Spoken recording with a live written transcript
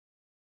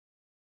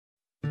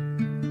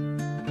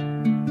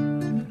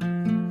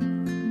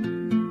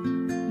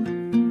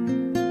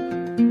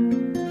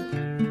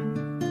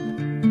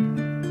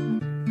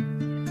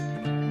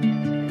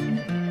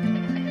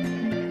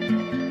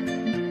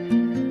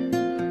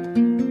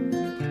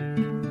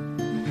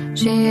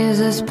She is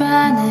a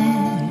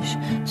Spanish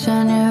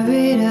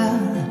senorita.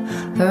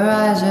 Her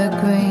eyes are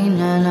green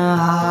and her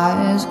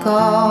heart is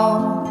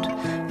gold.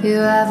 You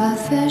have a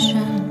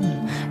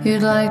vision,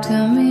 you'd like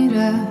to meet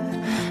her,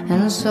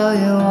 and so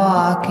you're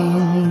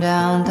walking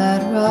down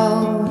that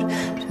road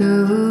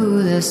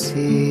to the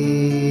sea.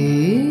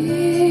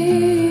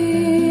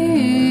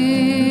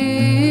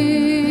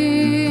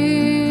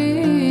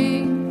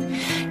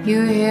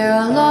 You hear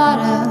a lot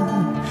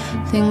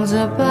of things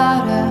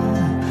about her.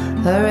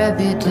 Her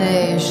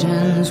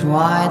reputation's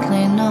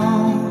widely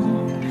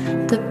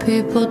known. The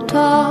people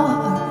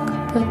talk,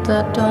 but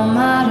that don't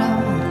matter,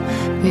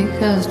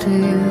 because to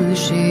you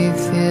she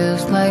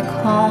feels like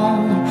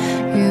home.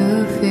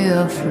 You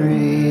feel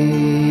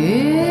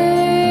free,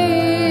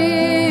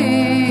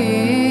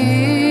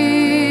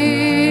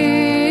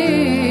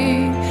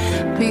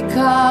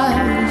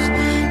 because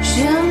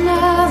she'll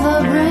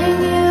never bring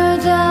you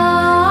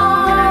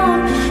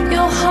down.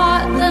 You're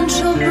hot, then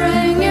she'll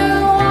bring you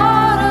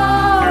water.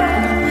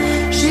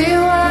 She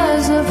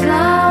wears a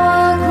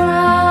flower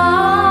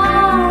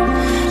crown.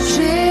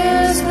 She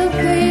is the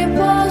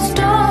people's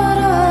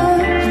daughter.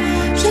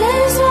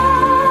 She's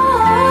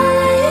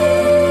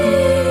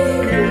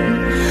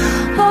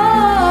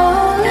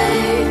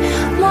holy,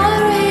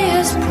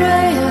 Maria's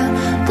prayer,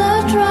 the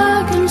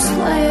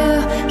Dragonslayer.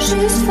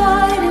 She's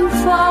fighting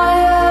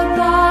fire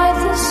by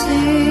the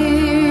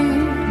sea.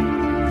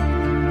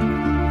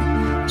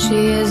 She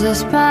is a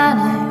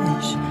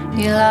Spanish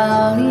La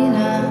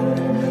Lolita.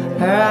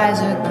 Her eyes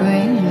are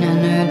green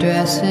and her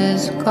dress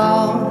is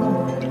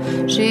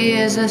gold. She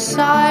is a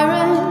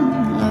siren,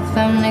 a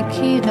femme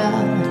Nikita.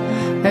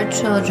 Her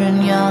children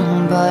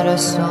young, but her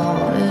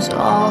soul is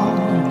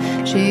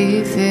old.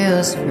 She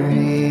feels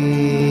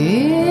free.